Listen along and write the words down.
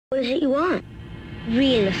What is it you want?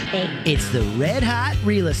 Real estate. It's the Red Hot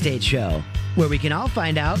Real Estate Show, where we can all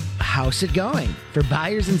find out how's it going for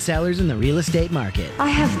buyers and sellers in the real estate market. I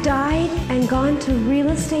have died and gone to real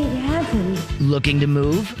estate heaven. Looking to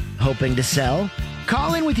move? Hoping to sell?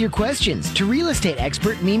 Call in with your questions to real estate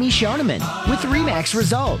expert Mimi Shoneman with RE/MAX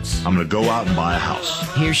Results. I'm going to go out and buy a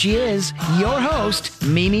house. Here she is, your host,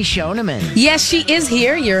 Mimi Shoneman. Yes, she is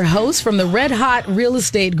here, your host from the Red Hot Real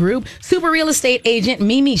Estate Group, super real estate agent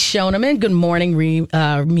Mimi Shoneman. Good morning,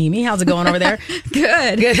 Mimi. How's it going over there?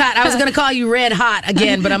 Good. Good. Hot. I was going to call you Red Hot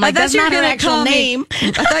again, but I'm like, that's not her actual name.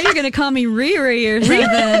 I thought you were going to call me Riri or something.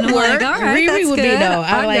 I'm like, all right, Riri that's would good. be no.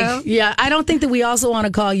 I'll go. Yeah, I don't think that we also want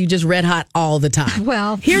to call you just Red Hot all the time.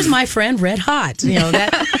 Well, here's my friend Red Hot. You know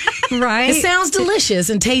that. Right. It sounds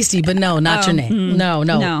delicious and tasty, but no, not your name.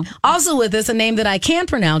 No. Also with us, a name that I can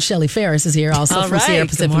pronounce, Shelly Ferris is here, also from Sierra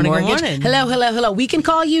Pacific Mortgage. Good morning. Hello. We can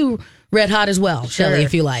call you Red Hot as well, Shelly,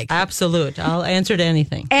 if you like. Absolute. I'll answer to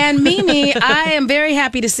anything. And Mimi, I am very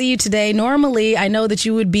happy to see you today. Normally, I know that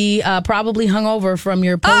you would be probably hungover from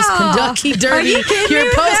your post-Kentucky Derby,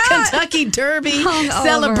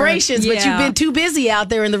 celebrations, but you've been too busy out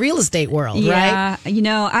there in the real estate world, right? Yeah, you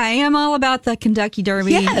know, I am all about the Kentucky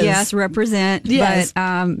Derby. Yes, represent. Yes.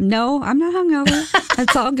 But no, I'm not hungover.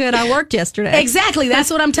 It's all good. I worked yesterday. Exactly. That's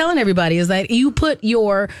what I'm telling everybody is that you put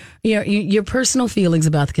your personal feelings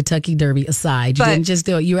about the Kentucky Derby aside. You didn't just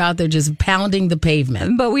do it. You're out there just pounding the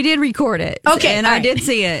pavement. But we did record it. Okay. And I did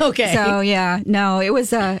see it. Okay. So, yeah, no, it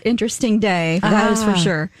was an interesting day. That is for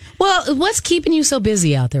sure. Well, what's keeping you so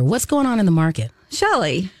busy out there? What's going on in the market?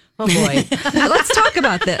 Shelley. Oh, boy. Let's talk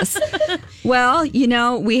about this. Well, you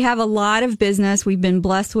know, we have a lot of business. We've been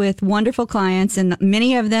blessed with wonderful clients, and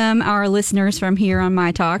many of them are listeners from here on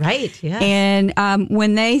My Talk. Right, yeah. And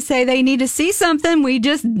when they say they need to see something, we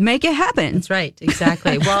just make it happen. That's right,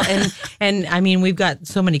 exactly. Well, and I mean, we've got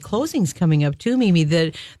so many closings coming up too, Mimi.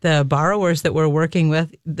 The borrowers that we're working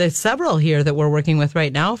with, there's several here that we're working with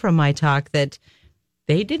right now from My Talk that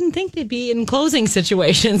they didn't think they'd be in closing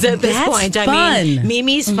situations at this point. Fun. I mean,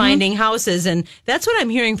 Mimi's finding houses, and that's what I'm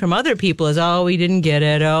hearing from other people is, we didn't get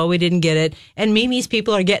it. And Mimi's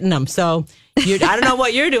people are getting them. So I don't know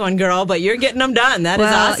what you're doing, girl, but you're getting them done. That is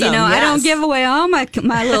awesome. You know, yes. I don't give away all my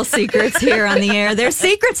little secrets here on the air. There's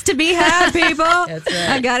secrets to be had, people. That's right.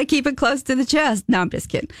 I got to keep it close to the chest. No, I'm just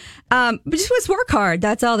kidding. But just work hard.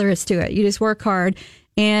 That's all there is to it. You just work hard.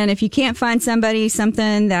 And if you can't find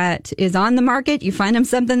something that is on the market, you find them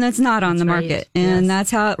something that's not on the market. And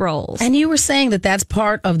that's how it rolls. And you were saying that that's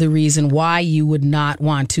part of the reason why you would not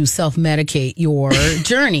want to self-medicate your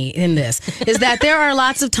journey in this, is that there are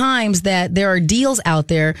lots of times that there are deals out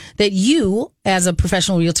there that you, as a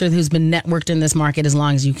professional realtor who's been networked in this market as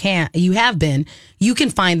long as you can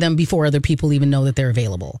find them before other people even know that they're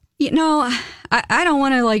available. You know, I don't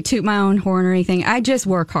want to toot my own horn or anything. I just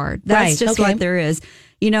work hard. That's just what there is.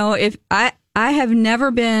 You know, if I have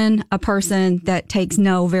never been a person that takes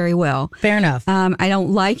no very well. Fair enough. I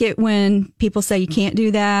don't like it when people say you can't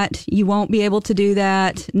do that. You won't be able to do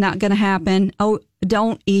that. Not going to happen. Oh,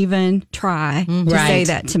 don't even try to say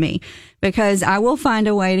that to me, because I will find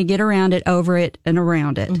a way to get around it, over it, and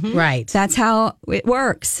around it. Mm-hmm. Right. That's how it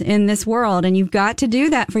works in this world. And you've got to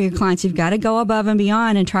do that for your clients. You've got to go above and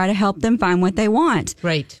beyond and try to help them find what they want.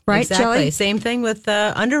 Right. Right, exactly. Shelley? Same thing with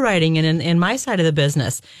underwriting and in my side of the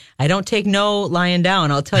business. I don't take no lying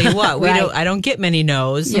down. I'll tell you what, I don't get many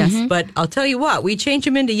no's. Yes. But I'll tell you what, we change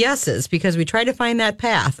them into yeses because we try to find that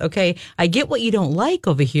path. Okay, I get what you don't like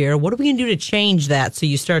over here. What are we going to do to change that so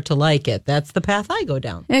you start to like it? That's the path I go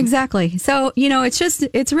down. Exactly. So, you know,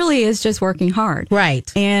 it really is just working hard.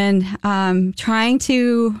 Right. And trying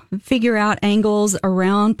to figure out angles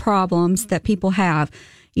around problems that people have.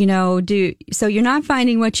 You know, so you're not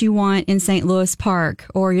finding what you want in St. Louis Park,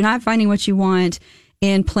 or you're not finding what you want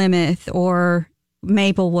in Plymouth or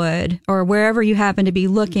Maplewood or wherever you happen to be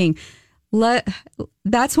looking.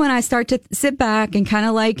 That's when I start to sit back and kind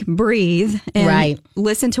of breathe and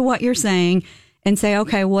listen to what you're saying and say,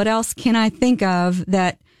 okay, what else can I think of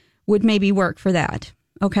that would maybe work for that?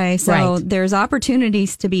 Okay, so there's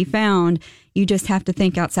opportunities to be found. You just have to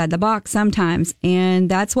think outside the box sometimes. And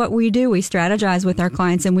that's what we do. We strategize with our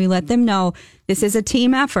clients and we let them know this is a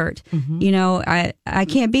team effort. Mm-hmm. You know, I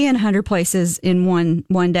can't be in 100 places in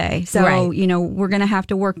one day. So, you know, we're going to have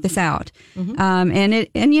to work this out.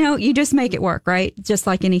 Mm-hmm. And you know, you just make it work, right? Just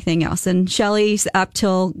like anything else. And Shelley's up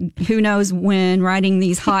till who knows when writing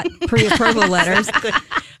these hot pre-approval letters.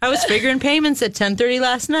 I was figuring payments at 10:30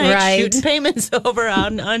 last night, Right. shooting payments over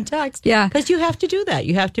on text. Yeah. Because you have to do that.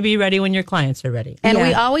 You have to be ready when your clients are ready. And we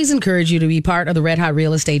Yeah. always encourage you to be part of the Red Hot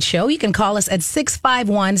Real Estate Show. You can call us at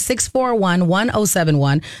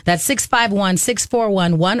 651-641-1071. That's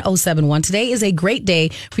 651-641-1071. Today is a great day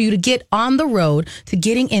for you to get on the road to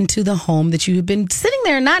getting into the home that you have been sitting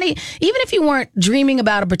there, even if you weren't dreaming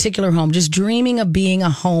about a particular home, just dreaming of being a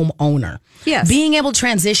home owner. Yes. Being able to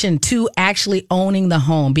transition to actually owning the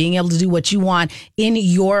home, being able to do what you want in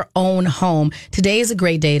your own home. Today is a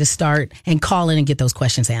great day to start and call in and get those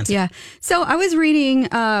questions answered. Yeah. So I was reading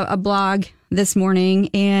a blog this morning,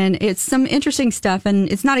 and it's some interesting stuff,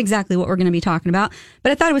 and it's not exactly what we're going to be talking about,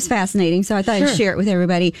 but I thought it was fascinating, so I thought I'd share it with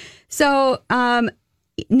everybody. So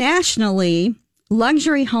nationally,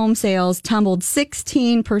 luxury home sales tumbled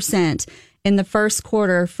 16% in the first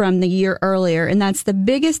quarter from the year earlier, and that's the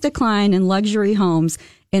biggest decline in luxury homes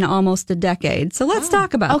in almost a decade. So let's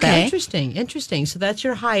talk about that. Interesting. So that's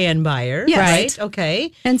your high-end buyer, Yes. right? Okay.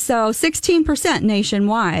 And so 16%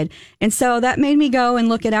 nationwide. And so that made me go and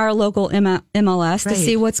look at our local MLS to Right.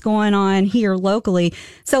 see what's going on here locally.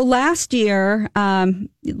 So last year from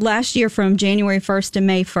January 1st to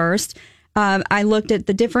May 1st, I looked at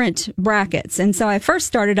the different brackets. And so I first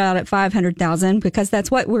started out at 500,000 because that's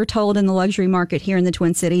what we're told in the luxury market here in the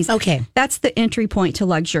Twin Cities. Okay. That's the entry point to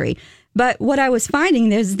luxury. But what I was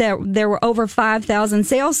finding is that there were over 5,000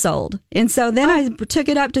 sales sold. And so then I took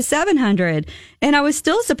it up to 700, and I was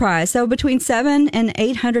still surprised. So between 7 and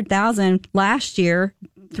 800,000 last year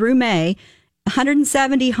through May,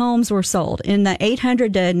 170 homes were sold. In the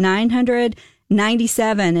 800 to 900,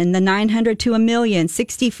 97, and the 900 to a million,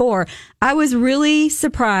 64. I was really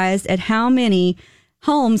surprised at how many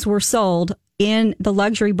homes were sold in the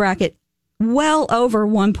luxury bracket, well over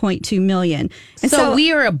 1.2 million. And So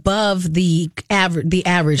we are above the average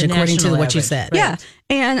according to national what you average, said. right. yeah.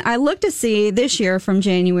 And I looked to see this year from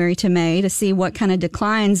January to May to see what kind of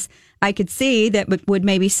declines I could see that would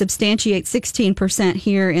maybe substantiate 16%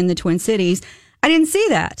 here in the Twin Cities. I didn't see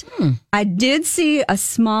that. I did see a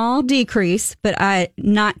small decrease, but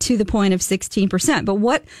not to the point of 16%.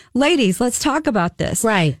 But ladies, let's talk about this.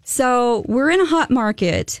 Right. So we're in a hot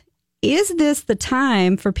market. Is this the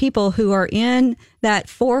time for people who are in that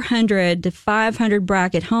 400 to 500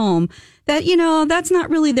 bracket home that, that's not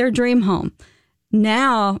really their dream home?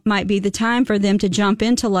 Now might be the time for them to jump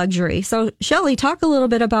into luxury. So, Shelley, talk a little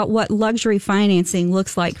bit about what luxury financing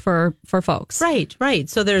looks like for folks. Right.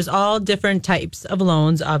 So there's all different types of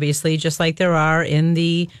loans, obviously, just like there are in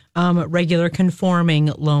the regular conforming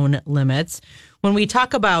loan limits. When we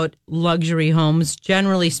talk about luxury homes,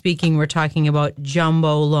 generally speaking, we're talking about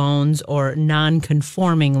jumbo loans or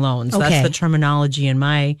non-conforming loans. Okay. That's the terminology in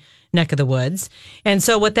my neck of the woods. And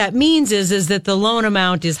so what that means is that the loan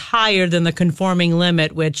amount is higher than the conforming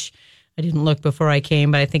limit, which I didn't look before I came,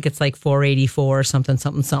 but I think it's like 484 or something.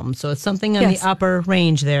 So it's something on Yes. the upper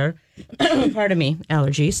range there. Pardon me,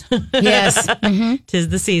 allergies. Yes. Tis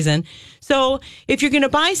the season. So if you're going to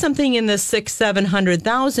buy something in the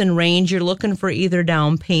 600,000-700,000 range, you're looking for either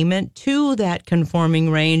down payment to that conforming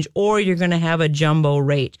range, or you're going to have a jumbo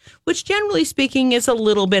rate, which generally speaking is a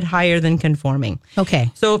little bit higher than conforming. Okay.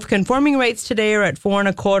 So if conforming rates today are at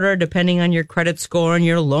 4.25%, depending on your credit score and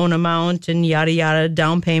your loan amount and yada yada,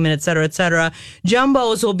 down payment, et cetera,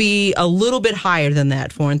 jumbos will be a little bit higher than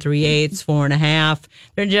that, 4 3/8, 4.5.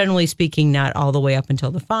 They're generally speaking not all the way up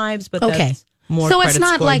until the 5s, but Okay. that's more. So it's credit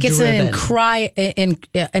not score like it's driven.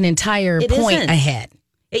 an entire It point isn't. ahead.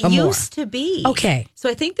 It or more. used to be. Okay. So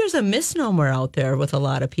I think there's a misnomer out there with a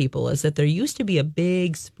lot of people is that there used to be a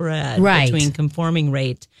big spread Right. between conforming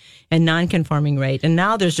rate and non-conforming rate. And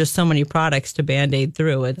now there's just so many products to Band-Aid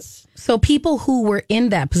through. It's So people who were in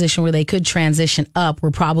that position where they could transition up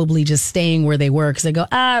were probably just staying where they were because they go,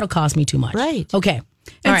 it'll cost me too much. Right. Okay.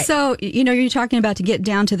 All And right. so, you're talking about to get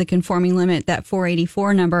down to the conforming limit, that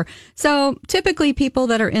 484 number. So typically people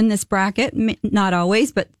that are in this bracket, not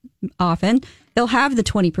always, but often, they'll have the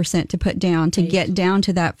 20% to put down to get down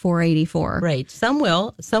to that 484. right. Some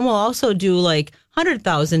will also do like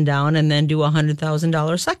 100,000 down and then do a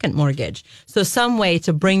 $100,000 second mortgage. So some way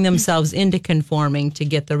to bring themselves into conforming to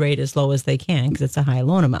get the rate as low as they can because it's a high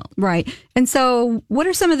loan amount. Right. And so what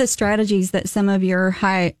are some of the strategies that some of your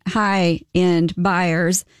high end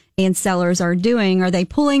buyers and sellers are doing? Are they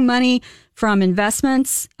pulling money from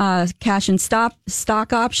investments, cash and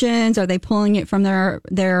stock options? Are they pulling it from their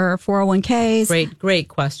 401ks? Great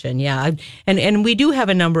question. Yeah. And we do have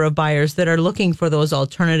a number of buyers that are looking for those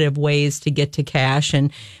alternative ways to get to cash.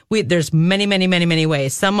 And there's many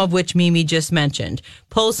ways, some of which Mimi just mentioned.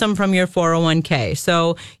 Pull some from your 401k.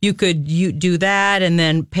 So you could do that and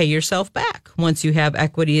then pay yourself back once you have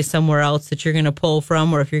equity somewhere else that you're going to pull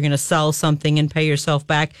from, or if you're going to sell something and pay yourself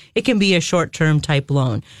back. It can be a short-term type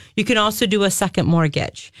loan. You can also do a second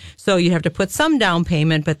mortgage. So you have to put some down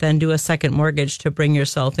payment, but then do a second mortgage to bring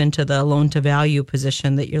yourself into the loan-to-value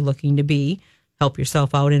position that you're looking to be. Help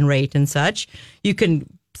yourself out in rate and such. You can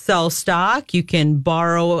sell stock. You can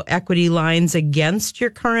borrow equity lines against your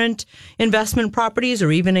current investment properties, or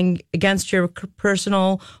even against your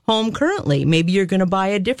personal home currently. Maybe you're going to buy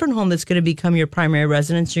a different home that's going to become your primary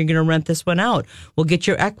residence. You're going to rent this one out. Well, get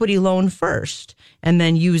your equity loan first and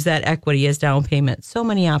then use that equity as down payment. So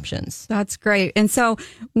many options. That's great. And so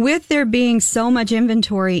with there being so much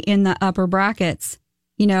inventory in the upper brackets,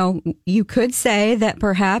 you could say that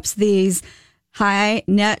perhaps these high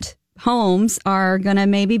net homes are going to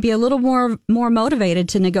maybe be a little more motivated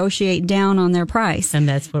to negotiate down on their price. And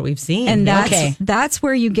that's what we've seen. And that's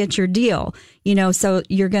where you get your deal. So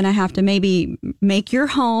you're going to have to maybe make your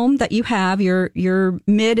home that you have, your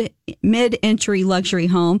mid-entry luxury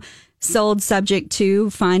home, sold subject to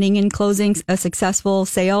finding and closing a successful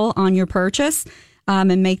sale on your purchase.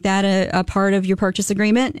 And make that a part of your purchase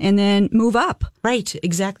agreement, and then move up. Right.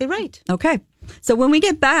 Exactly right. Okay. So when we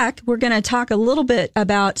get back, we're going to talk a little bit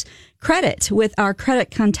about credit with our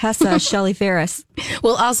credit Contessa, Shelly Ferris.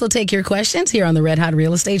 We'll also take your questions here on the Red Hot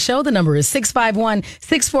Real Estate Show. The number is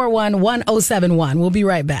 651-641-1071. We'll be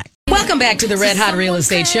right back. Welcome back to the Red Hot Real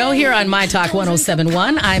Estate Show here on My Talk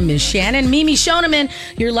 1071. I'm Ms. Shannon. Mimi Shoneman,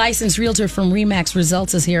 your licensed realtor from RE/MAX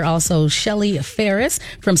Results, is here. Also, Shelly Ferris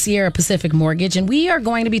from Sierra Pacific Mortgage. And we are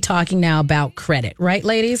going to be talking now about credit. Right,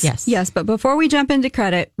 ladies? Yes. Yes, but before we jump into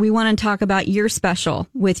credit, we want to talk about your special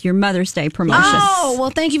with your Mother's Day promotion. Oh, well,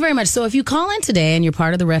 thank you very much. So if you call in today and you're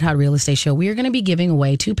part of the Red Hot Real Estate Show, we are going to be giving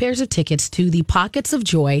away 2 pairs of tickets to the Pockets of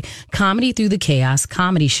Joy Comedy Through the Chaos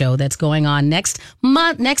comedy show that's going on next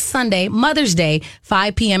Sunday, Mother's Day,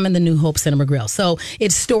 5 p.m. in the New Hope Cinema Grill. So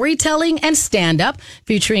it's storytelling and stand-up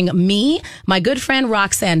featuring me, my good friend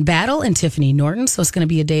Roxanne Battle, and Tiffany Norton. So it's going to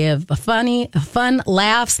be a day of fun,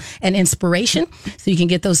 laughs, and inspiration. So you can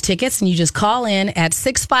get those tickets, and you just call in at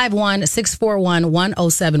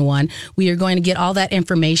 651-641-1071. We are going to get all that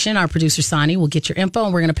information. Our producer, Sonny, will get your info,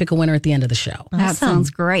 and we're going to pick a winner at the end of the show. Awesome. That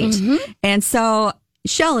sounds great. Mm-hmm. And so,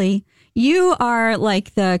 Shelly, you are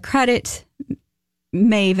like the credit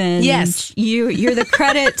maven. Yes. You're the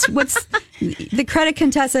credit. The credit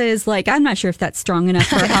Contessa is like, I'm not sure if that's strong enough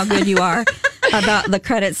for how good you are about the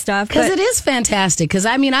credit stuff. Because it is fantastic. Because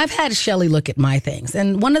I've had Shelly look at my things.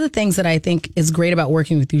 And one of the things that I think is great about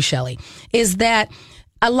working with you, Shelly, is that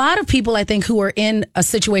a lot of people, I think, who are in a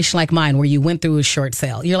situation like mine where you went through a short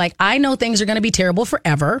sale, you're like, I know things are going to be terrible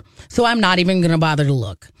forever, so I'm not even going to bother to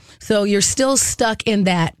look. So you're still stuck in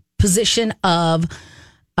that position of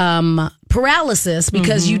paralysis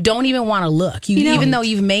because you don't even want to look. Even though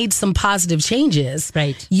you've made some positive changes,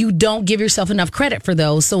 right, you don't give yourself enough credit for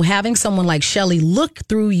those. So having someone like Shelly look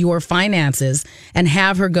through your finances and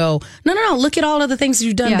have her go, no, look at all of the things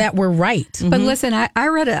you've done that were right. But listen,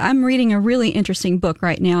 I'm reading a really interesting book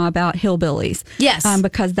right now about hillbillies. Yes.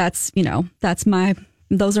 Because those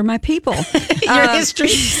are my people. Your history.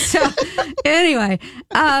 So anyway,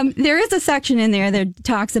 there is a section in there that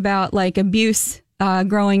talks about like abuse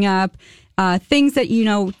growing up, things that,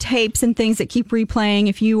 tapes and things that keep replaying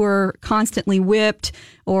if you were constantly whipped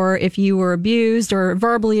or if you were abused or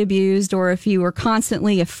verbally abused or if you were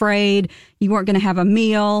constantly afraid you weren't going to have a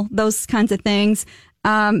meal, those kinds of things.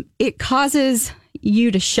 It causes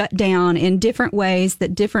you to shut down in different ways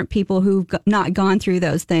that different people who've not gone through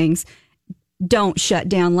those things don't shut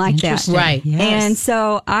down like that. Right. Yes. And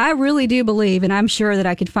so I really do believe, and I'm sure that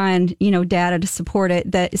I could find, data to support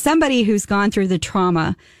it, that somebody who's gone through the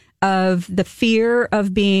trauma of the fear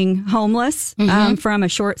of being homeless from a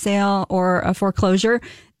short sale or a foreclosure,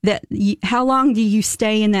 how long do you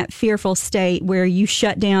stay in that fearful state where you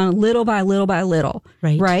shut down little by little by little?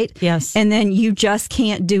 Right? Yes. And then you just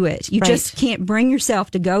can't do it. You just can't bring yourself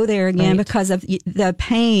to go there again because of the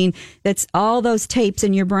pain that's all those tapes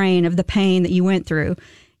in your brain of the pain that you went through,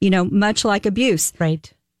 much like abuse.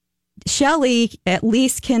 Right. Shelly at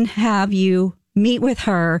least can have you meet with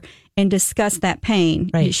her and discuss that pain.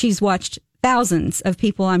 Right. She's watched thousands of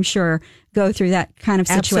people, I'm sure, go through that kind of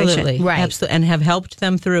situation. Absolutely. Right. Absolutely. And have helped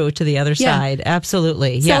them through to the other Yeah. side.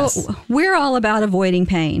 Absolutely. Yes. So we're all about avoiding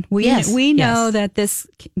pain. We know that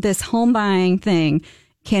this home buying thing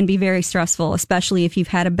can be very stressful, especially if you've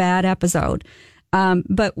had a bad episode.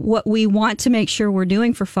 But what we want to make sure we're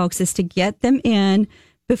doing for folks is to get them in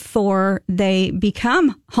before they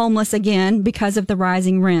become homeless again because of the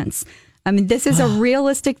rising rents. I mean, this is a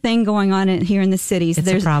realistic thing going on here in the cities. It's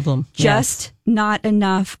There's a problem. just not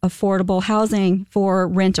enough affordable housing for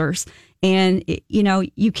renters. And,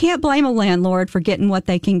 you can't blame a landlord for getting what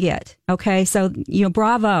they can get. Okay. So,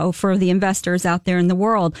 bravo for the investors out there in the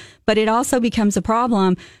world. But it also becomes a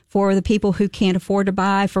problem for the people who can't afford to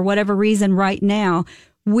buy for whatever reason right now.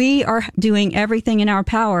 We are doing everything in our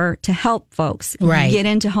power to help folks get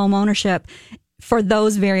into home ownership for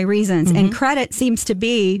those very reasons. And credit seems to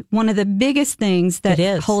be one of the biggest things that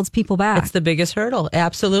holds people back. It's the biggest hurdle.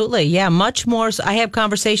 Absolutely. Yeah, much more. I have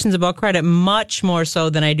conversations about credit much more so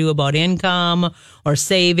than I do about income or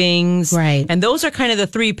savings. Right. And those are kind of the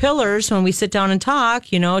three pillars when we sit down and talk.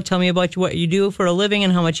 Tell me about what you do for a living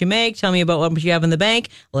and how much you make. Tell me about what you have in the bank.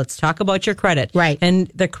 Let's talk about your credit. Right.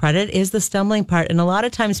 And the credit is the stumbling part. And a lot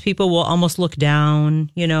of times people will almost look down.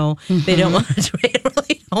 They don't want to really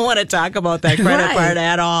don't want to talk about that credit part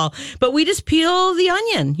at all. But we just peel the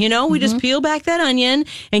onion, we just peel back that onion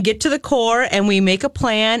and get to the core, and we make a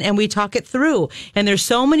plan and we talk it through. And there's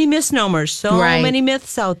so many misnomers, so many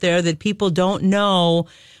myths out there that people don't know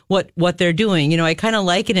what they're doing. I kind of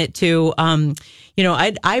liken it to,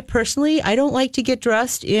 I personally, I don't like to get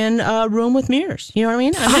dressed in a room with mirrors. You know what I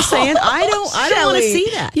mean? I'm just saying, I don't want to see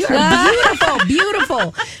that. You're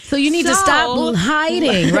beautiful. So you need to stop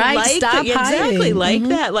hiding, right? Stop hiding. Exactly, like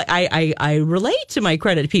that. Like I relate to my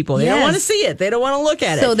credit people. They don't want to see it. They don't want to look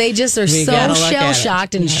at it. So they just are so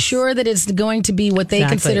shell-shocked and sure that it's going to be what they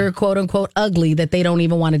consider, quote unquote, ugly, that they don't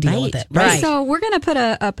even want to deal with it. Right. So we're going to put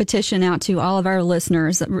a petition out to all of our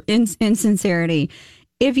listeners in sincerity.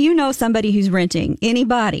 If you know somebody who's renting,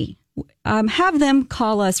 anybody, have them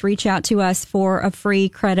call us, reach out to us for a free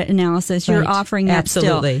credit analysis. You're offering that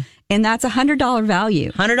still. And that's $100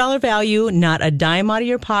 value. $100 value, not a dime out of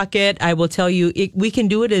your pocket. I will tell you, we can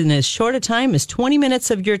do it in as short a time as 20 minutes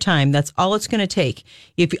of your time. That's all it's going to take.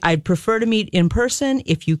 I'd prefer to meet in person.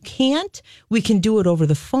 If you can't, we can do it over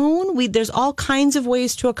the phone. There's all kinds of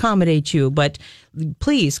ways to accommodate you, but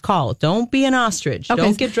please call. Don't be an ostrich. Okay.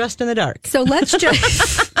 Don't get dressed in the dark. So let's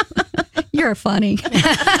just... You're funny.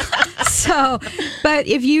 But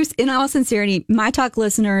if you, in all sincerity, My Talk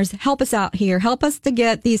listeners, help us out here. Help us to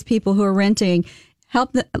get these people who are renting.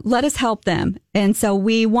 Let us help them. And so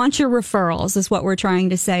we want your referrals is what we're trying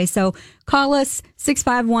to say. So call us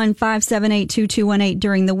 651-578-2218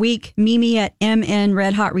 during the week. Mimi at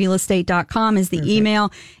mnredhotrealestate.com is the email.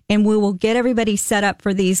 And we will get everybody set up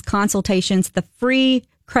for these consultations, the free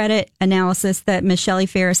credit analysis that Ms. Shelley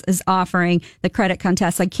Ferris is offering, the credit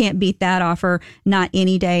contest. I can't beat that offer, not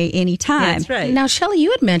any day, any time. That's right. Now, Shelley,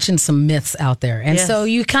 you had mentioned some myths out there, and so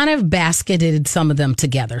you kind of basketed some of them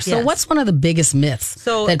together. So what's one of the biggest myths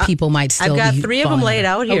that people might still I've got three of them laid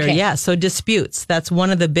out here. Okay. Yeah, so disputes. That's one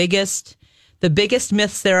of the biggest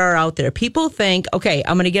myths there are out there. People think, okay,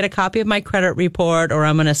 I'm going to get a copy of my credit report, or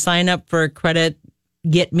I'm going to sign up for credit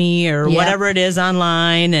Get Me or whatever it is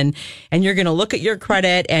online, and you're going to look at your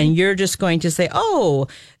credit and you're just going to say, oh,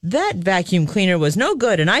 that vacuum cleaner was no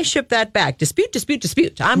good and I shipped that back. Dispute.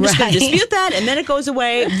 I'm just going to dispute that, and then it goes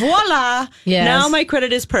away. Voila. Yes. Now my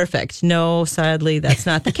credit is perfect. No, sadly, that's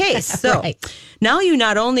not the case. So now you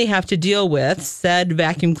not only have to deal with said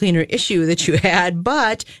vacuum cleaner issue that you had,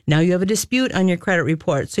 but now you have a dispute on your credit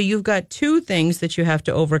report. So you've got two things that you have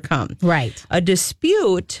to overcome. Right. A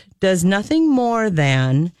dispute does nothing more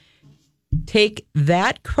than take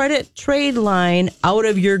that credit trade line out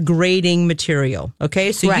of your grading material.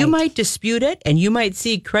 Okay, so you might dispute it, and you might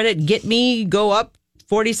see credit Get Me go up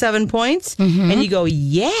 47 points, and you go,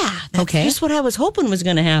 that's just what I was hoping was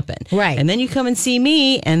going to happen. Right. And then you come and see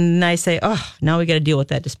me, and I say, oh, now we got to deal with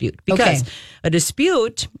that dispute. Because a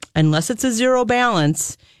dispute, unless it's a zero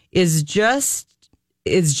balance, I'm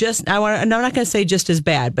not going to say just as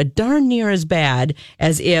bad, but darn near as bad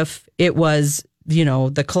as if it was,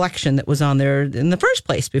 the collection that was on there in the first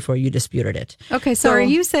place before you disputed it. Okay, so are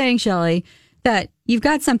you saying, Shelley, that you've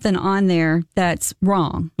got something on there that's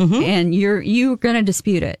wrong, and you're going to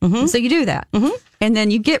dispute it. So you do that, and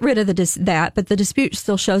then you get rid of that, but the dispute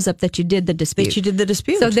still shows up that you did the dispute. That you did the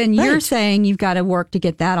dispute. So then you're saying you've got to work to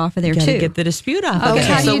get that off of there You gotta too. get the dispute off. Okay, of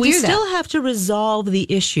how there. do So you we do that? still have to resolve the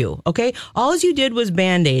issue. Okay, all you did was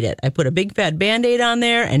Band-Aid it. I put a big fat Band-Aid on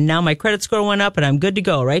there, and now my credit score went up, and I'm good to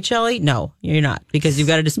go. Right, Shelley? No, you're not, because you've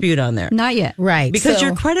got a dispute on there. Not yet, Right. Because so-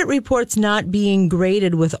 your credit report's not being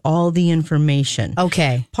graded with all the information.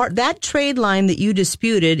 Okay. That trade line that you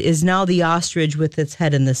disputed is now the ostrich with its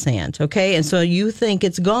head in the sand. Okay, and so you think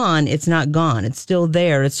it's gone. It's not gone. It's still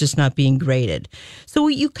there. It's just not being graded. So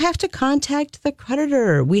you have to contact the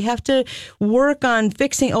creditor. We have to work on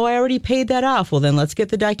fixing. Oh, I already paid that off. Well, then let's get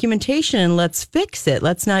the documentation and let's fix it.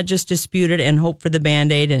 Let's not just dispute it and hope for the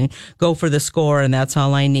Band-Aid and go for the score and that's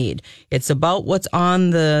all I need. It's about what's on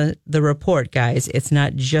the report, guys. It's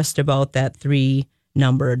not just about that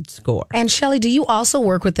 3-numbered score. And Shelley, do you also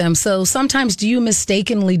work with them? So sometimes do you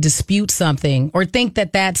mistakenly dispute something or think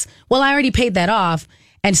that that's, well, I already paid that off.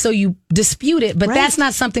 And so you dispute it, but Right. that's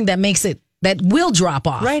not something that makes it, that will drop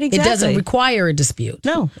off. Right, It doesn't exactly. require a dispute.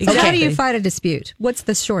 No, So how do exactly. you fight a dispute? What's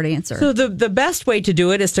the short answer? So the best way to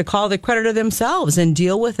do it is to call the creditor themselves and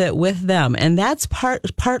deal with it with them. And that's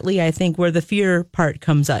partly, I think, where the fear part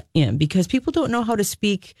comes in, because people don't know how to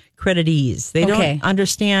speak creditese. They Okay. don't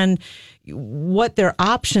understand what their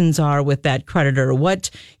options are with that creditor,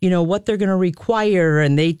 what they're going to require,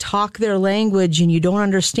 and they talk their language and you don't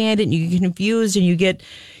understand it and you get confused and you get,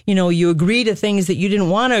 you agree to things that you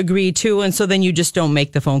didn't want to agree to, and so then you just don't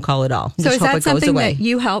make the phone call at all. So Just is hope that it goes something away. that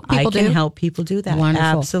you help people I can do? help people do that.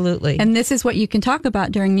 Wonderful. Absolutely. And this is what you can talk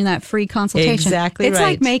about during that free consultation. Exactly It's right.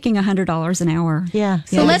 like making $100 an hour. yeah.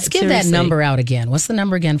 So let's give that seriously. number out again. What's the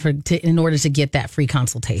number again in order to get that free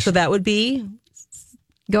consultation? So that would be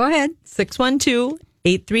Go ahead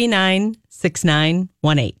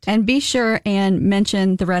 612-839-6918. and be sure and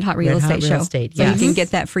mention the Red Hot Real Red Hot Estate Real Show. Estate, So you yes. can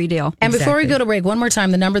get that free deal. and before we exactly. go to break, one more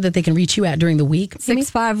time, the number that they can reach you at during the week.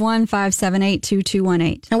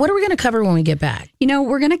 651-578-2218. And what are we going to cover when we get back?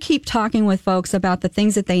 We're going to keep talking with folks about the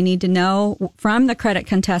things that they need to know from the Credit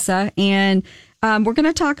Contessa. And we're going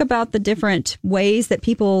to talk about the different ways that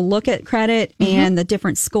people look at credit and the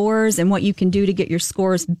different scores and what you can do to get your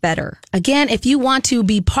scores better. Again, if you want to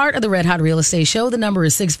be part of the Red Hot Real Estate Show, the number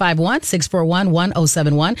is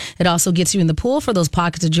 651-641-1071. It also gets you in the pool for those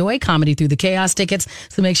Pockets of Joy Comedy Through the Chaos tickets.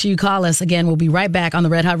 So make sure you call us. Again, we'll be right back on the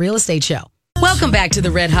Red Hot Real Estate Show. Welcome back to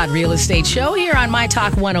the Red Hot Real Estate Show here on My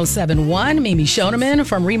Talk 1071. Mimi Shoneman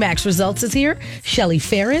from RE/MAX Results is here. Shelley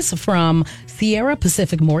Ferris from Sierra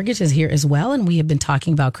Pacific Mortgage is here as well. And we have been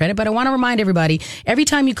talking about credit. But I want to remind everybody, every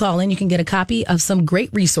time you call in, you can get a copy of some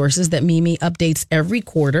great resources that Mimi updates every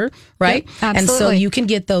quarter, right? Yep, and so absolutely. you can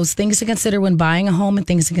get those things to consider when buying a home and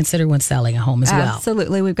things to consider when selling a home as well.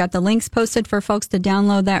 Absolutely. We've got the links posted for folks to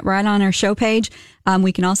download that right on our show page.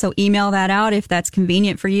 We can also email that out if that's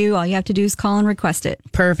convenient for you. All you have to do is call and request it.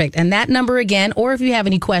 Perfect. And that number again, or if you have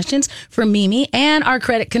any questions for Mimi and our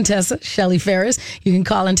credit Contessa, Shelley Ferris, you can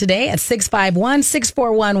call in today at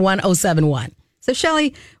 651-641-1071. So,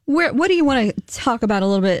 Shelley, what do you want to talk about a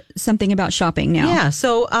little bit, something about shopping now? Yeah,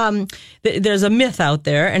 so there's a myth out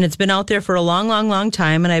there, and it's been out there for a long, long, long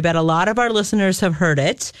time, and I bet a lot of our listeners have heard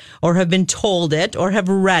it, or have been told it, or have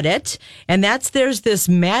read it, and there's this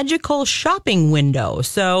magical shopping window.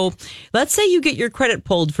 So let's say you get your credit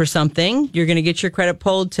pulled for something. You're going to get your credit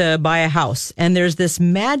pulled to buy a house, and there's this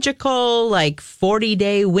magical,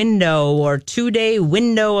 40-day window or 2-day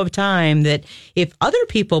window of time that if other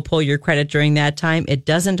people pull your credit during that time, it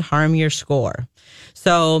doesn't harm your score.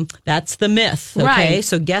 So that's the myth. Okay. Right.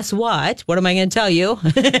 So guess what? What am I going to tell you?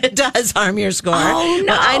 It does harm your score. Oh,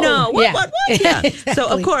 no. I know. Yeah. What? Yeah. Exactly. So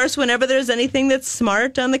of course, whenever there's anything that's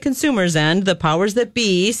smart on the consumer's end, the powers that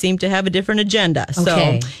be seem to have a different agenda.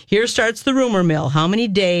 Okay. So here starts the rumor mill. How many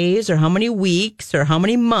days or how many weeks or how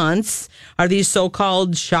many months are these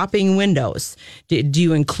so-called shopping windows? Do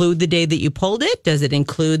you include the day that you pulled it? Does it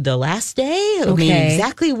include the last day? I mean, Okay.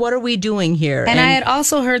 exactly what are we doing here? And I had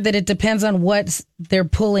also heard that it depends on what they're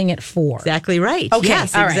pulling it for. Exactly right. Okay,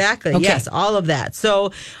 Yes, all right. exactly. Okay. Yes, all of that.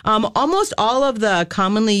 So almost all of the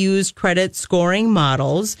commonly used credit scoring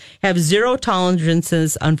models have zero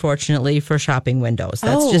tolerances, unfortunately, for shopping windows.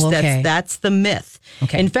 That's Oh, just okay. that's the myth.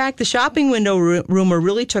 Okay. In fact, the shopping window rumor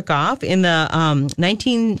really took off in the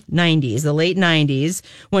 1990s, the late 90s,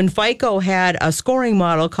 when FICO had a scoring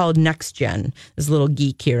model called NextGen. There's a little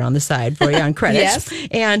geek here on the side for you on credits. Yes.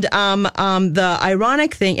 And the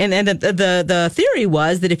ironic thing, and the theory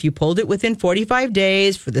was that if you pulled it within 45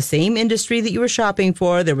 days for the same industry that you were shopping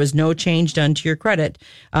for, there was no change done to your credit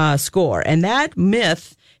score. And that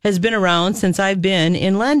myth has been around since I've been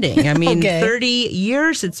in lending. I mean, Okay. 30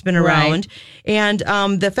 years it's been around. And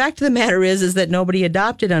the fact of the matter is that nobody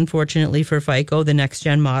adopted, unfortunately, for FICO, the next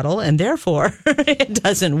gen model, and therefore it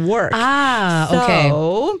doesn't work. Okay.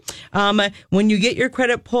 So, when you get your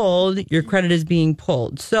credit pulled, your credit is being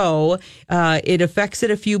pulled. So, it affects it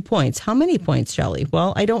a few points. How many points, Shelley?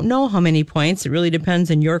 Well, I don't know how many points. It really depends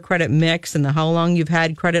on your credit mix and how long you've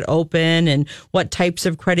had credit open and what types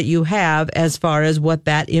of credit you have as far as what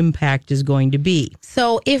that impact is going to be.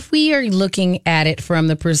 So if we are looking at it from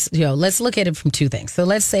let's look at it from two things. So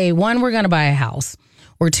let's say, one, we're going to buy a house,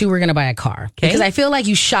 or two, we're going to buy a car. Okay. Because I feel like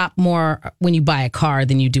you shop more when you buy a car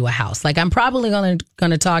than you do a house. Like, I'm probably going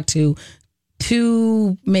to talk to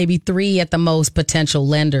 2, maybe 3 at the most potential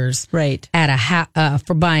lenders Right. at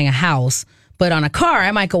for buying a house. But on a car,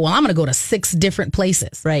 I might go, well, I'm going to go to 6 different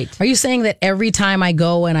places. Right. Are you saying that every time I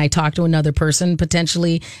go and I talk to another person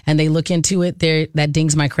potentially and they look into it, that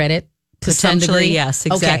dings my credit to some Potentially, degree? yes,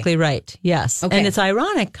 exactly right. Yes. Okay. And it's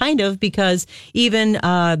ironic, kind of, because even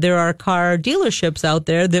there are car dealerships out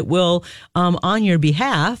there that will, on your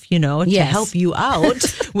behalf, to Yes. help you out,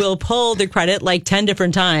 will pull the credit like 10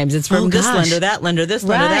 different times. It's from this gosh. lender, that lender, this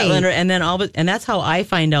lender, that Right. lender. And then and that's how I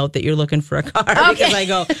find out that you're looking for a car because I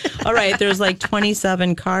go, all right, there's like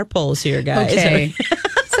 27 car pulls here, guys. Okay.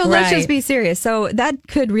 So let's Right. just be serious. So that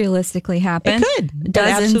could realistically happen. It could.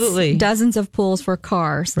 Absolutely. Dozens of pulls for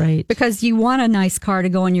cars. Right. Because you want a nice car to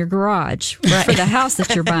go in your garage for the house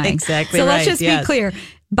that you're buying. Exactly So let's right, just yes. be clear.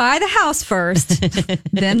 Buy the house first,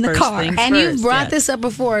 then the First car. things And you've first, brought yes. this up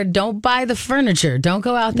before. Don't buy the furniture. Don't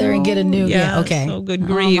go out there and get a new. Yeah, Okay. Oh, good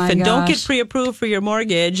grief. my And don't get gosh. pre-approved for your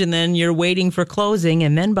mortgage and then you're waiting for closing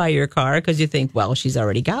and then buy your car because you think, well, she's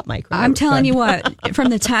already got my credit. I'm telling you what, from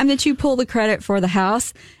the time that you pull the credit for the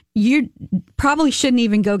house, you probably shouldn't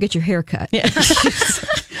even go get your hair cut.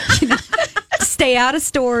 Stay out of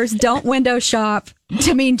stores. Don't window shop.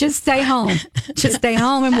 I mean, just stay home. Just stay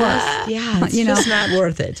home and work. Yeah, it's You know. just not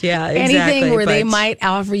worth it. Yeah, Anything exactly, where they but- might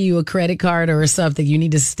offer you a credit card or something, you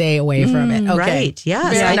need to stay away from it. Okay. Right.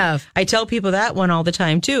 Yes. Fair I, enough. I tell people that one all the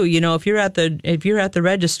time too. If you're at the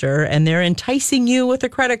register and they're enticing you with a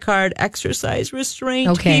credit card, exercise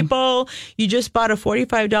restraint, Okay. people. You just bought a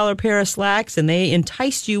 $45 pair of slacks and they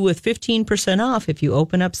enticed you with 15% off if you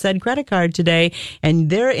open up said credit card today, and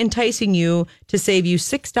they're enticing you to save you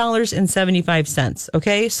 $6.75.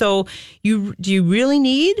 Okay, so do you really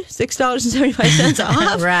need $6.75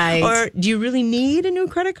 off? Right. Or do you really need a new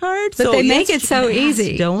credit card? But So they make yes, it so yes,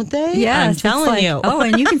 easy. don't they? Yes, I'm it's telling like, you. Oh,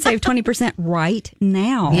 and you can save 20% right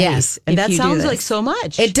now. Yes. And if that you do sounds this. like so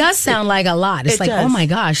much. It does sound like a lot. It's It like, does. oh my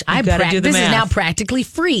gosh, You've gotta do the this is math. now practically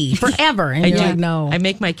free forever. And you're like, no. I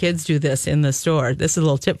make my kids do this in the store. This is a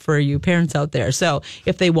little tip for you parents out there. So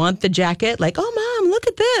if they want the jacket, like, oh, Mom, look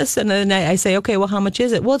at this. And then I say, okay, well, how much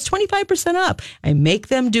is it? Well, it's 25% up. I make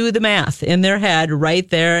them do the math in their head right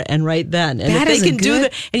there and right then. And That if they is a can do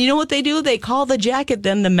good- and you know what they do? They call the jacket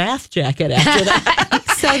then the math jacket after that.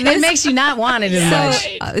 So it makes you not want it as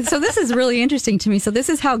much. So this is really interesting to me. So this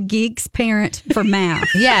is how geeks parent for math.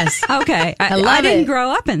 Yes. Okay, I love didn't it.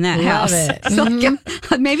 grow up in that Love house. it.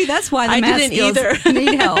 So maybe that's why the I math didn't skills either.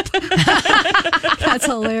 need help. That's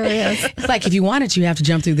hilarious. It's like, if you want it, you have to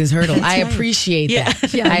jump through this hurdle. I appreciate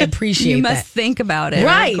that. I appreciate You that. must think about it.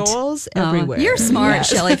 Right. Goals Oh, everywhere. You're smart, Yes.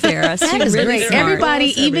 Shelley Ferris. That You're is really great. smart. Everybody,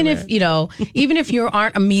 Girls even everywhere. even if you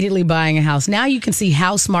aren't immediately buying a house, now you can see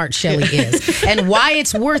how smart Shelley is and why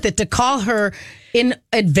it's worth it to call her in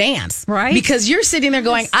advance. Right. Because you're sitting there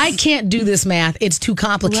going, I can't do this math. It's too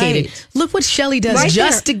complicated. Right. Look what Shelley does Right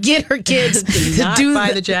just to get her kids to Not do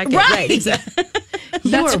buy the jacket. Right. Exactly.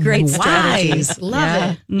 That's a great strategy. wise.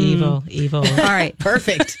 Love Yeah. it. Evil. All right.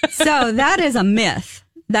 Perfect. So that is a myth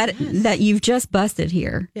that you've just busted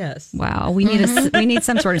here. Yes. Wow. We need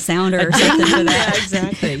some sort of sounder or something for that. Yeah,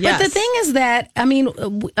 exactly. But Yes. the thing is that, I mean,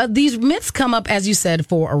 these myths come up, as you said,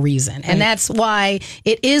 for a reason. And that's why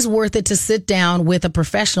it is worth it to sit down with a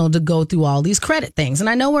professional to go through all these credit things. And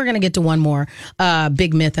I know we're going to get to one more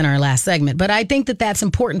big myth in our last segment, but I think that that's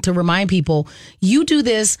important to remind people you do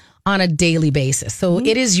this on a daily basis. So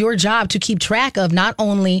it is your job to keep track of not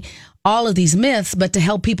only all of these myths, but to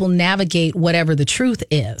help people navigate whatever the truth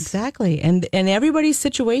is. Exactly. And everybody's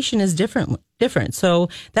situation is different. So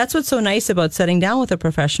that's what's so nice about sitting down with a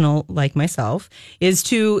professional like myself is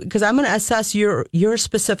because I'm going to assess your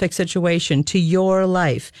specific situation to your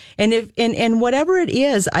life. And and whatever it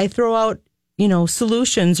is, I throw out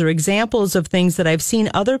solutions or examples of things that I've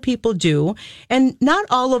seen other people do. And not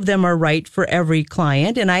all of them are right for every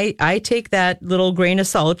client. And I take that little grain of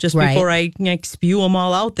salt just before I spew them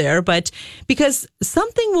all out there. But because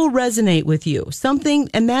something will resonate with you,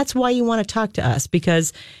 and that's why you want to talk to us,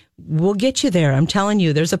 because we'll get you there. I'm telling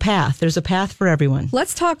you, there's a path. There's a path for everyone.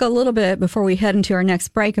 Let's talk a little bit before we head into our next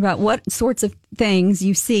break about what sorts of things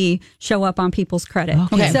you see show up on people's credit.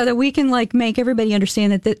 Okay. So that we can make everybody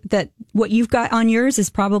understand that what you've got on yours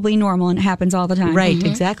is probably normal and it happens all the time. Right,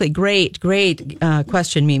 exactly. Great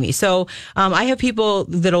question, Mimi. So I have people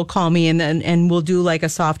that'll call me and we'll do like a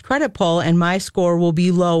soft credit pull, and my score will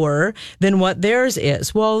be lower than what theirs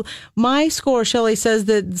is. Well, my score, Shelley, says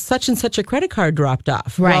that such and such a credit card dropped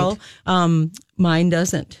off. Right. Well, mine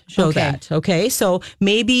doesn't show that. Okay. So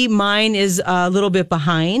maybe mine is a little bit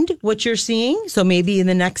behind what you're seeing. So maybe in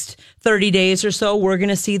the next 30 days or so, we're going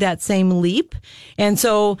to see that same leap. And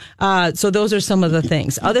so those are some of the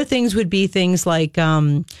things. Other things would be things like,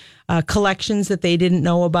 collections that they didn't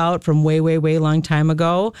know about from way, way, way long time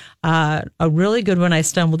ago. A really good one I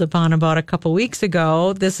stumbled upon about a couple weeks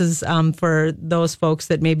ago. This is for those folks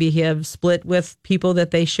that maybe have split with people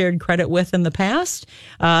that they shared credit with in the past,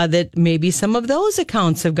 that maybe some of those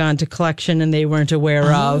accounts have gone to collection and they weren't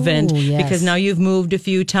aware of. And because now you've moved a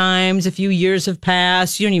few times, a few years have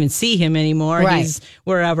passed, you don't even see him anymore. Right. He's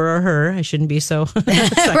wherever, or her. I shouldn't be so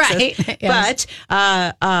sexist. Right. Yes.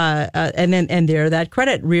 But, and there that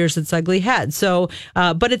credit rears its ugly head. So,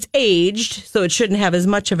 but it's aged, so it shouldn't have as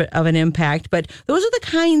much of an impact. But those are the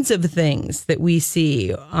kinds of things that we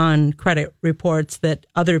see on credit reports that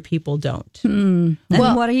other people don't. And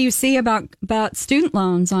what do you see about student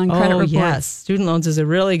loans on credit reports? Yes, student loans is a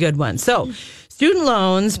really good one. So, student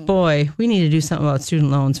loans, boy, we need to do something about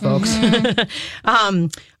student loans, folks.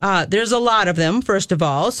 There's a lot of them, first of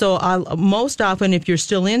all. So most often, if you're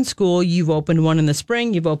still in school, you've opened one in the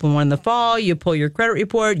spring, you've opened one in the fall, you pull your credit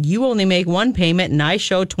report, you only make one payment, and I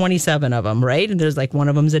show 27 of them, right? And there's like one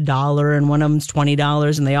of them's $1 and one of them's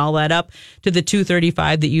 $20, and they all add up to the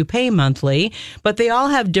 $235 that you pay monthly. But they all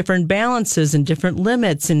have different balances and different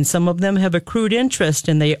limits, and some of them have accrued interest,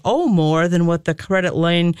 and they owe more than what the credit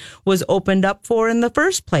line was opened up for in the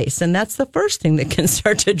first place. And that's the first thing that can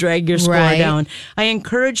start to drag your score down. I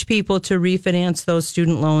encourage people to refinance those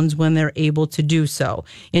student loans when they're able to do so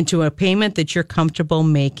into a payment that you're comfortable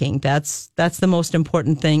making. That's the most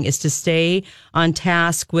important thing, is to stay on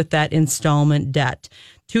task with that installment debt.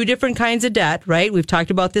 Two different kinds of debt, right? We've talked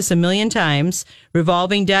about this a million times,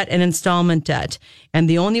 revolving debt and installment debt. And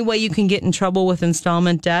the only way you can get in trouble with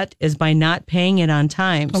installment debt is by not paying it on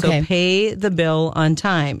time. Okay. So pay the bill on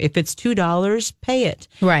time. If it's $2, pay it.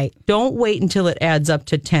 Right. Don't wait until it adds up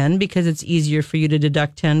to 10, because it's easier for you to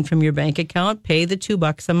deduct 10 from your bank account. Pay the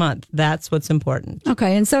 $2 a month. That's what's important.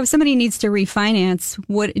 Okay. And so if somebody needs to refinance,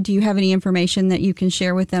 do you have any information that you can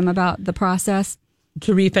share with them about the process?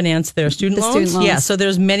 To refinance their student loans? Yeah, so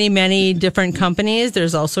there's many different companies.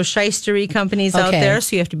 There's also shystery companies out there,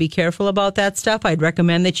 so you have to be careful about that stuff. I'd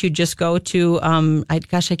recommend that you just go to, I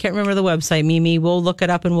can't remember the website, Mimi. We'll look it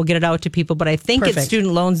up and we'll get it out to people, but I think it's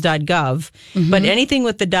studentloans.gov. But anything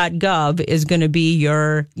with the .gov is going to be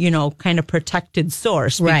your, kind of protected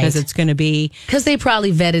source, because it's going to be... Because they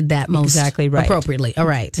probably vetted that most appropriately. All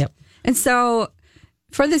right. Yep. And so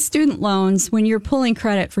for the student loans, when you're pulling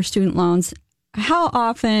credit for student loans, how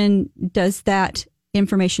often does that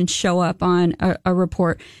information show up on a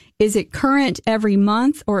report? Is it current every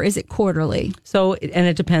month or is it quarterly? So, and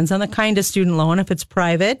it depends on the kind of student loan, if it's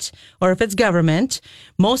private or if it's government.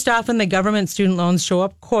 Most often the government student loans show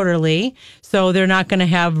up quarterly, so they're not going to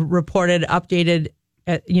have reported, updated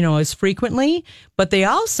as frequently, but they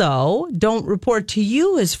also don't report to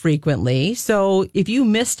you as frequently. So if you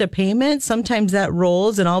missed a payment, sometimes that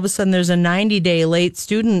rolls and all of a sudden there's a 90-day late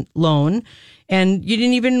student loan and you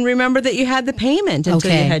didn't even remember that you had the payment until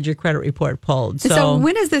you had your credit report pulled. So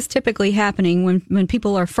when is this typically happening? When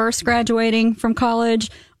people are first graduating from college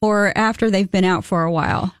or after they've been out for a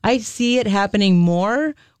while? I see it happening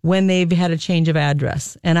more when they've had a change of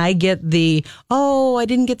address. And I get I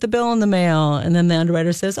didn't get the bill in the mail. And then the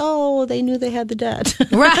underwriter says, they knew they had the debt.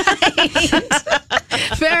 Right.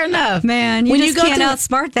 Fair enough. Man, you can't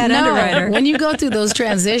outsmart that underwriter. When you go through those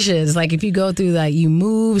transitions, like if you go through you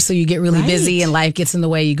move, so you get really busy and life gets in the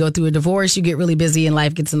way. You go through a divorce, you get really busy and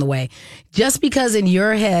life gets in the way. Just because in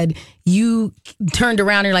your head you turned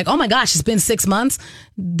around and you're like, oh my gosh, it's been 6 months.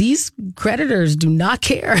 These creditors do not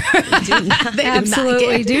care. They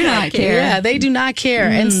absolutely do not care. Yeah, they do not care.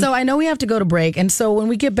 And so I know we have to go to break. And so when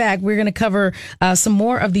we get back, we're going to cover some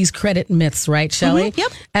more of these credit myths, right, Shelley?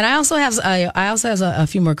 Yep. And I also have has a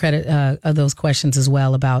few more credit of those questions as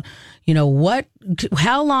well about,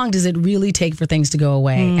 how long does it really take for things to go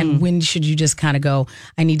away? And when should you just kind of go,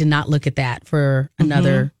 I need to not look at that for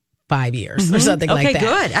another 5 years or something like that. Okay,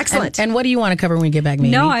 good. Excellent. And what do you want to cover when we get back, Mimi?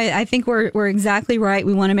 No, I think we're exactly right.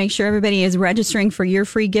 We want to make sure everybody is registering for your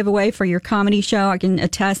free giveaway for your comedy show. I can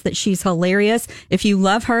attest that she's hilarious. If you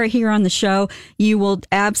love her here on the show, you will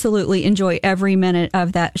absolutely enjoy every minute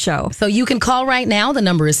of that show. So you can call right now. The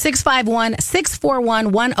number is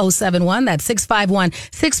 651-641-1071. That's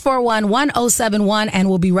 651-641-1071. And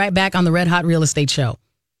we'll be right back on the Red Hot Real Estate Show.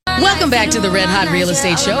 Welcome back to the Red Hot Real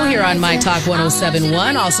Estate Show here on My Talk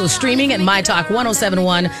 1071, also streaming at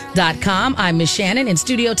mytalk1071.com. I'm Miss Shannon in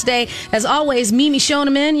studio today. As always, Mimi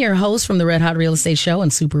Shoneman, your host from the Red Hot Real Estate Show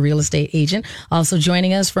and super real estate agent. Also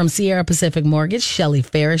joining us from Sierra Pacific Mortgage, Shelly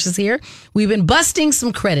Farish is here. We've been busting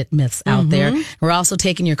some credit myths out there. We're also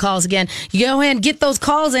taking your calls again. You go ahead and get those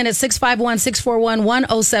calls in at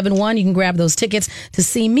 651-641-1071. You can grab those tickets to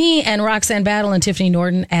see me and Roxanne Battle and Tiffany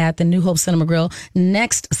Norton at the New Hope Cinema Grill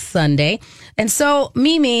next Sunday. And so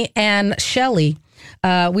Mimi and Shelly,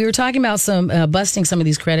 we were talking about busting some of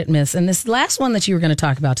these credit myths. And this last one that you were going to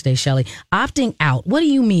talk about today, Shelly, opting out. What do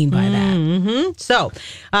you mean by that? So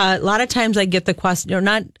a lot of times I get the question, or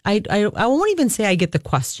not, I won't even say I get the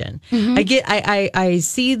question. I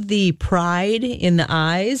see the pride in the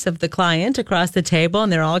eyes of the client across the table,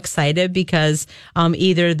 and they're all excited because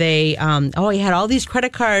either they, I had all these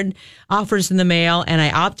credit card offers in the mail and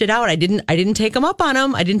I opted out. I didn't take them up on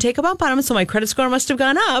them. So my credit score must have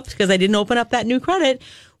gone up because I didn't open up that new credit.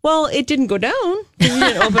 Well, it didn't go down because you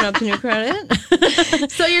didn't open up the new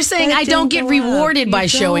credit. So you're saying I don't get rewarded by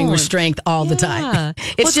showing restraint all the time.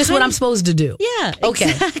 It's just what I'm supposed to do. Yeah. Okay.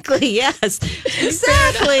 Exactly. Yes.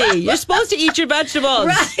 Exactly. You're supposed to eat your vegetables.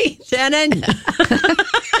 Right. Shannon.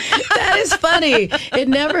 That is funny. It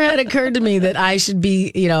never had occurred to me that I should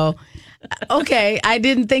be, okay, I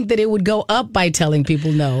didn't think that it would go up by telling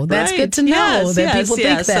people no. That's good to know that people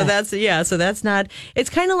think that. So that's not,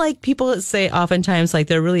 it's kind of like people say oftentimes like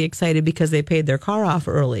they're really excited because they paid their car off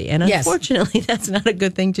early. And unfortunately, that's not a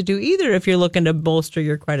good thing to do either if you're looking to bolster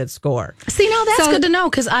your credit score. See, now that's good to know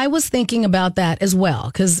because I was thinking about that as well.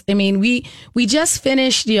 Because, I mean, we just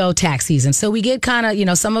finished, tax season. So we get kind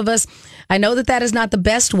of, some of us, I know that is not the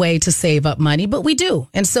best way to save up money, but we do.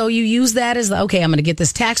 And so you use that as, okay, I'm going to get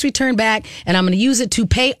this tax return back and I'm going to use it to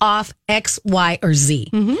pay off X, Y, or Z.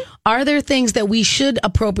 Are there things that we should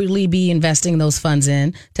appropriately be investing those funds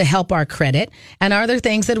in to help our credit? And are there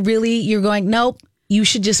things that really you're going, nope, you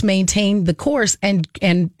should just maintain the course and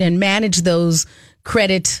manage those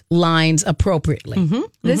credit lines appropriately?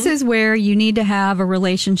 This is where you need to have a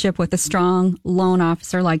relationship with a strong loan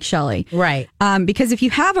officer like Shelly. Right. Because if you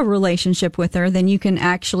have a relationship with her, then you can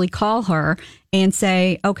actually call her and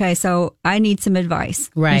say, okay, so I need some advice.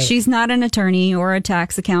 Right. And she's not an attorney or a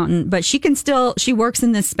tax accountant, but she works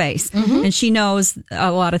in this space and she knows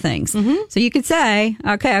a lot of things. So you could say,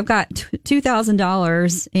 okay, I've got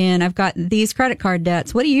 $2,000 and I've got these credit card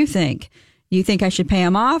debts. What do you think? You think I should pay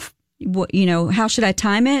them off? What, how should I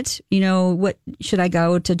time it? What should I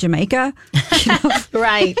go to Jamaica?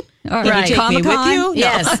 Right. Or Can you take me with you? No.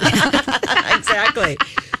 Yes. Exactly.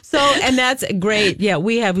 So, and that's great. Yeah,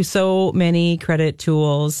 we have so many credit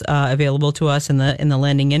tools available to us in the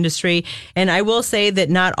lending industry. And I will say that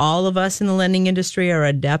not all of us in the lending industry are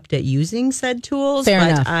adept at using said tools, Fair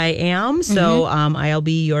enough. I am. So I'll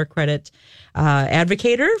be your credit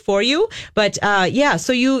advocator for you. But so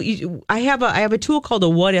I have a tool called a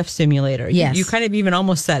what if simulator. Yes. You kind of even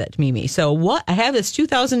almost said it, Mimi. So I have this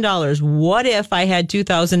 $2,000. What if I had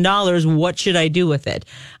 $2,000? What should I do with it?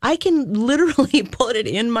 I can literally put it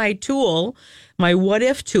in my tool, my what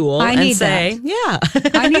if tool, I need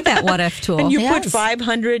that what if tool. And you put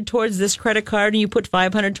 $500 towards this credit card, and you put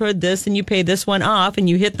 $500 toward this, and you pay this one off, and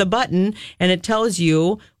you hit the button, and it tells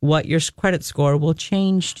you what your credit score will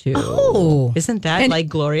change to. Oh, isn't that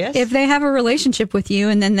glorious? If they have a relationship with you,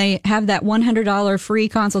 and then they have that $100 free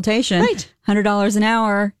consultation, right. $100 an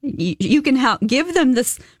hour, you can give them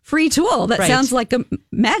this free tool. That sounds like a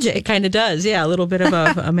magic. It kind of does, yeah. A little bit of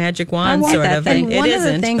a magic wand sort of. And one of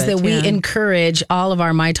the things that we encourage all of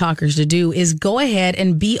our My Talkers to do is go ahead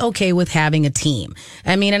and be okay with having a team.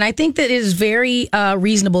 I mean, and I think that it is very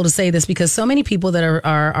reasonable to say this because so many people that are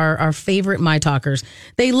our favorite My Talkers,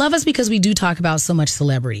 they love us because we do talk about so much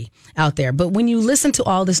celebrity out there. But when you listen to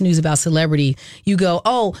all this news about celebrity, you go,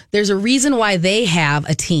 oh, there's a reason why they have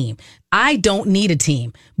a team. I don't need a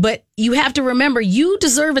team, but you have to remember you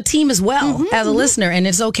deserve a a team as well as a listener. And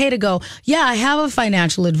it's okay to go, yeah, I have a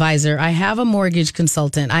financial advisor. I have a mortgage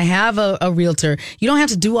consultant. I have a realtor. You don't have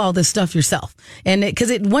to do all this stuff yourself. And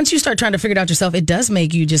because once you start trying to figure it out yourself, it does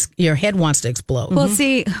make you your head wants to explode. Well,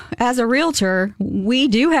 see, as a realtor, we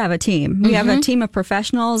do have a team. We have a team of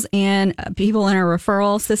professionals and people in our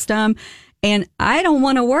referral system. And I don't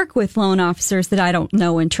want to work with loan officers that I don't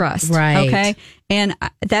know and trust. Right. Okay. And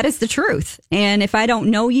that is the truth. And if I don't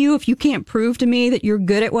know you, if you can't prove to me that you're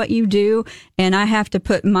good at what you do, and I have to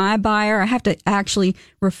put my buyer, I have to actually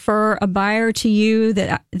refer a buyer to you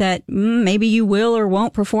that maybe you will or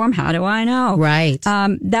won't perform. How do I know? Right.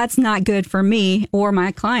 That's not good for me or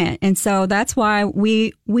my client. And so that's why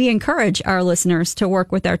we encourage our listeners to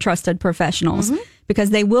work with our trusted professionals because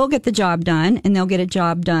they will get the job done and they'll get a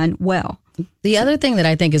job done well. The other thing that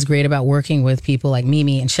I think is great about working with people like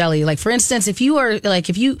Mimi and Shelly, like for instance,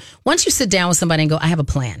 once you sit down with somebody and go, I have a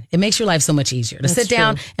plan, it makes your life so much easier to sit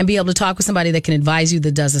down and be able to talk with somebody that can advise you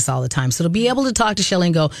that does this all the time. So to be able to talk to Shelly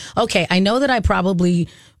and go, okay, I know that I probably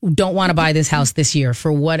don't want to buy this house this year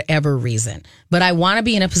for whatever reason, but I want to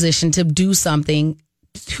be in a position to do something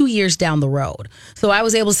 2 years down the road. So I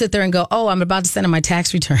was able to sit there and go, oh, I'm about to send in my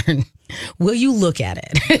tax return. Will you look at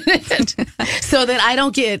it? So that I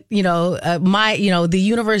don't get, the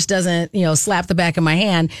universe doesn't, slap the back of my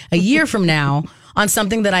hand a year from now on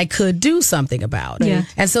something that I could do something about. Yeah.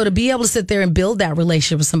 And so to be able to sit there and build that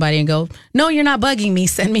relationship with somebody and go, no, you're not bugging me.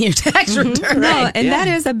 Send me your tax return. No, and that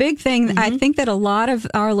is a big thing. I think that a lot of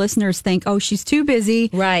our listeners think, oh, she's too busy.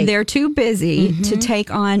 Right. They're too busy to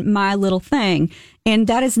take on my little thing. And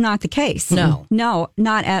that is not the case. No,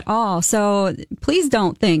 not at all. So please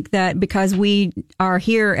don't think that because we are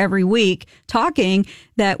here every week talking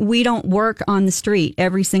that we don't work on the street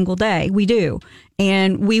every single day. We do.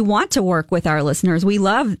 And we want to work with our listeners. We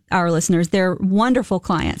love our listeners. They're wonderful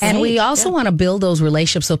clients. And we also want to build those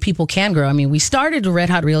relationships so people can grow. I mean, we started the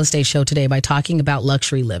Red Hot Real Estate Show today by talking about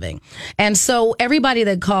luxury living. And so everybody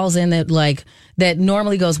that calls in that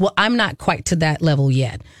normally goes, well, I'm not quite to that level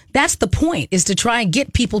yet. That's the point, is to try and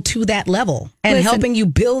get people to that level and helping you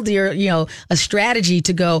build your, a strategy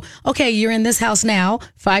to go, okay, you're in this house now.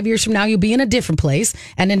 5 years from now, you'll be in a different place.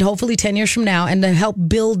 And then hopefully 10 years from now, and to help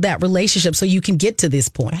build that relationship so you can get to this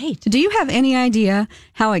point. Right. Do you have any idea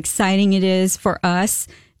how exciting it is for us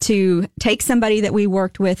to take somebody that we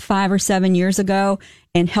worked with 5 or 7 years ago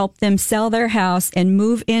and help them sell their house and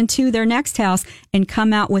move into their next house and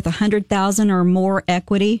come out with $100,000 or more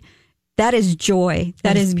equity? That is joy.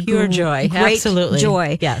 That is pure joy. Great Absolutely.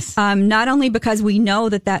 joy. Yes. Not only because we know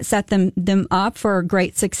that set them up for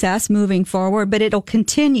great success moving forward, but it'll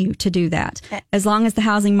continue to do that as long as the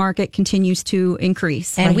housing market continues to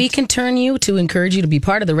increase. And we can turn you to encourage you to be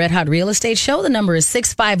part of the Red Hot Real Estate Show. The number is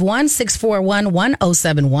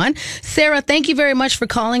 651-641-1071. Sarah, thank you very much for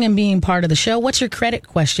calling and being part of the show. What's your credit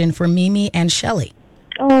question for Mimi and Shelly?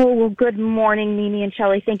 Oh, well, good morning, Mimi and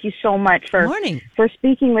Shelly. Thank you so much for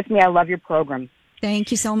speaking with me. I love your program.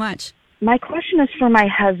 Thank you so much. My question is for my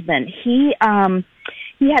husband. He had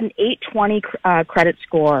an 820 credit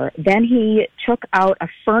score. Then he took out a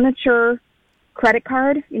furniture credit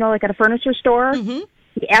card, like at a furniture store. Mm-hmm.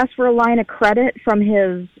 He asked for a line of credit from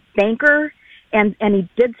his banker, and he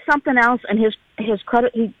did something else, and his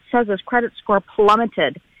credit, he says his credit score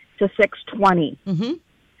plummeted to 620. Mm-hmm.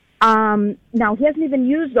 Now he hasn't even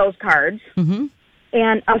used those cards. Mm-hmm.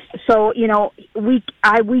 And so, we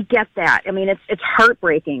get that. I mean, it's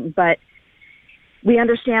heartbreaking, but we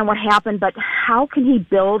understand what happened, but how can he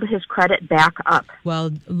build his credit back up?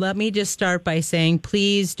 Well, let me just start by saying,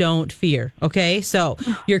 please don't fear. Okay. So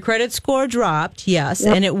your credit score dropped. Yes.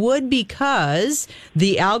 Yep. And it would because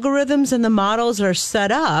the algorithms and the models are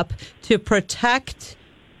set up to protect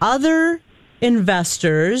other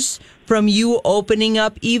investors from you opening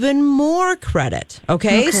up even more credit.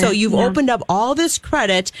 Okay. So you've opened up all this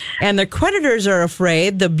credit, and the creditors are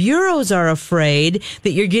afraid, the bureaus are afraid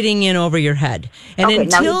that you're getting in over your head. And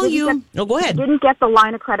until go ahead. You didn't get the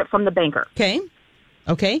line of credit from the banker.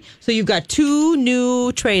 Okay. So you've got 2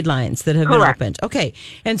 new trade lines that have been opened. Okay.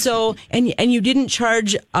 And so, and you didn't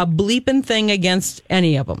charge a bleeping thing against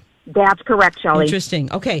any of them. That's correct, Shelley.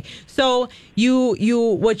 Interesting. Okay. So you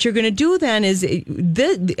what you're going to do then is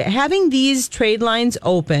having these trade lines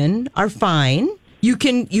open are fine. You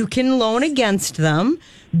can loan against them.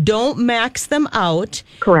 Don't max them out.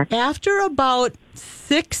 Correct. After about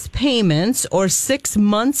 6 payments or 6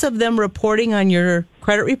 months of them reporting on your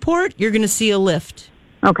credit report, you're going to see a lift.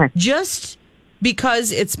 Okay. Just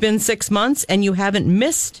because it's been 6 months and you haven't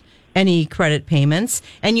missed any credit payments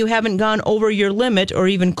and you haven't gone over your limit or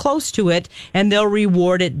even close to it, and they'll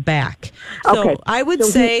reward it back. Okay. So I would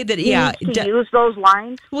say that, he needs to use those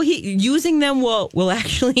lines. Well, using them will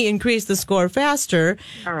actually increase the score faster.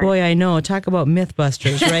 All right. Boy, I know. Talk about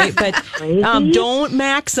Mythbusters, right? But don't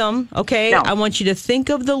max them, okay? No. I want you to think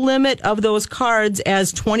of the limit of those cards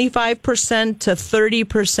as 25% to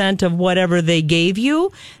 30% of whatever they gave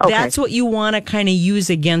you. Okay. That's what you want to kind of use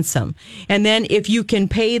against them. And then if you can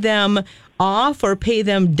pay them off or pay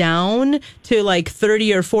them down to like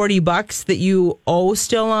 $30 or $40 that you owe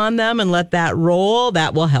still on them and let that roll,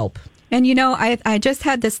 that will help. And I just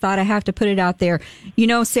had this thought. I have to put it out there.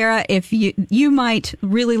 Sarah, if you might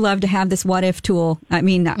really love to have this what if tool. I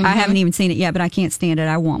mean, I haven't even seen it yet, but I can't stand it.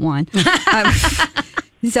 I want one.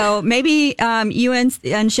 So maybe you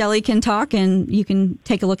and Shelley can talk, and you can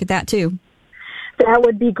take a look at that too. That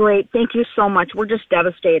would be great. Thank you so much. We're just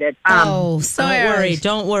devastated. Sorry.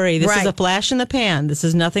 Don't worry. This is a flash in the pan. This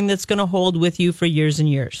is nothing that's going to hold with you for years and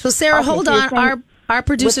years. So, Sarah, hold on. Our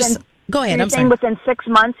producers. Go ahead. You're saying within 6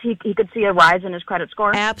 months he could see a rise in his credit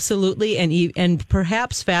score? Absolutely, and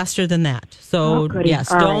perhaps faster than that. So yes,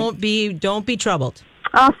 don't be troubled.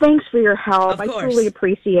 Oh, thanks for your help. Of course. I truly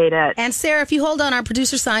appreciate it. And Sarah, if you hold on, our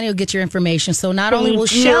producer Sonia will get your information. So not only will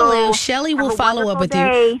Shelley will follow up with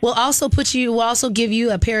you. We'll also give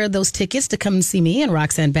you a pair of those tickets to come and see me and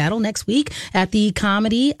Roxanne Battle next week at the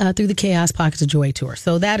Comedy Through the Chaos Pockets of Joy tour.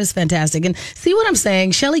 So that is fantastic. And see what I'm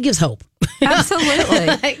saying? Shelley gives hope.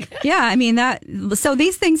 Absolutely. Yeah, I mean so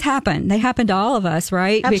these things happen. They happen to all of us,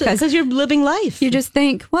 right? Absolutely, because you're living life. You just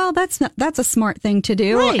think, well, that's a smart thing to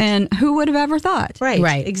do, right. And who would have ever thought?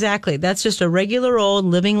 Right. Exactly. That's just a regular old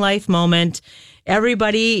living life moment.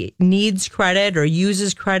 Everybody needs credit or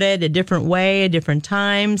uses credit a different way at different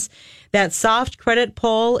times. That soft credit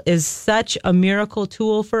pull is such a miracle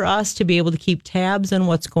tool for us to be able to keep tabs on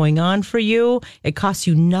what's going on for you. It costs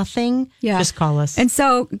you nothing. Yeah. Just call us. And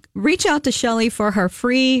so reach out to Shelley for her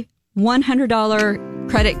free $100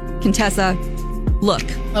 Credit Contessa look.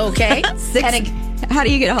 Okay. How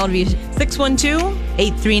do you get a hold of you?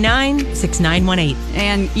 612-839-6918.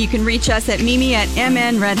 And you can reach us at Mimi at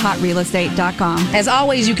mnredhotrealestate.com. As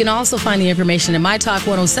always, you can also find the information at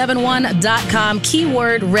mytalk1071.com,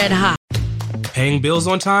 keyword red hot. Paying bills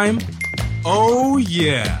on time? Oh,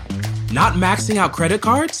 yeah. Not maxing out credit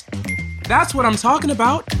cards? That's what I'm talking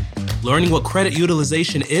about. Learning what credit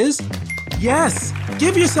utilization is? Yes,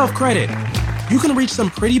 give yourself credit. You can reach some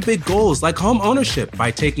pretty big goals like home ownership by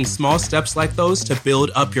taking small steps like those to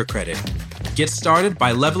build up your credit. Get started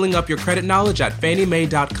by leveling up your credit knowledge at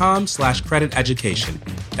fanniemae.com/credit education.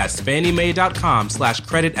 That's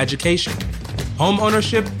fanniemae.com/credit education. Home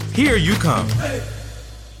ownership, here you come.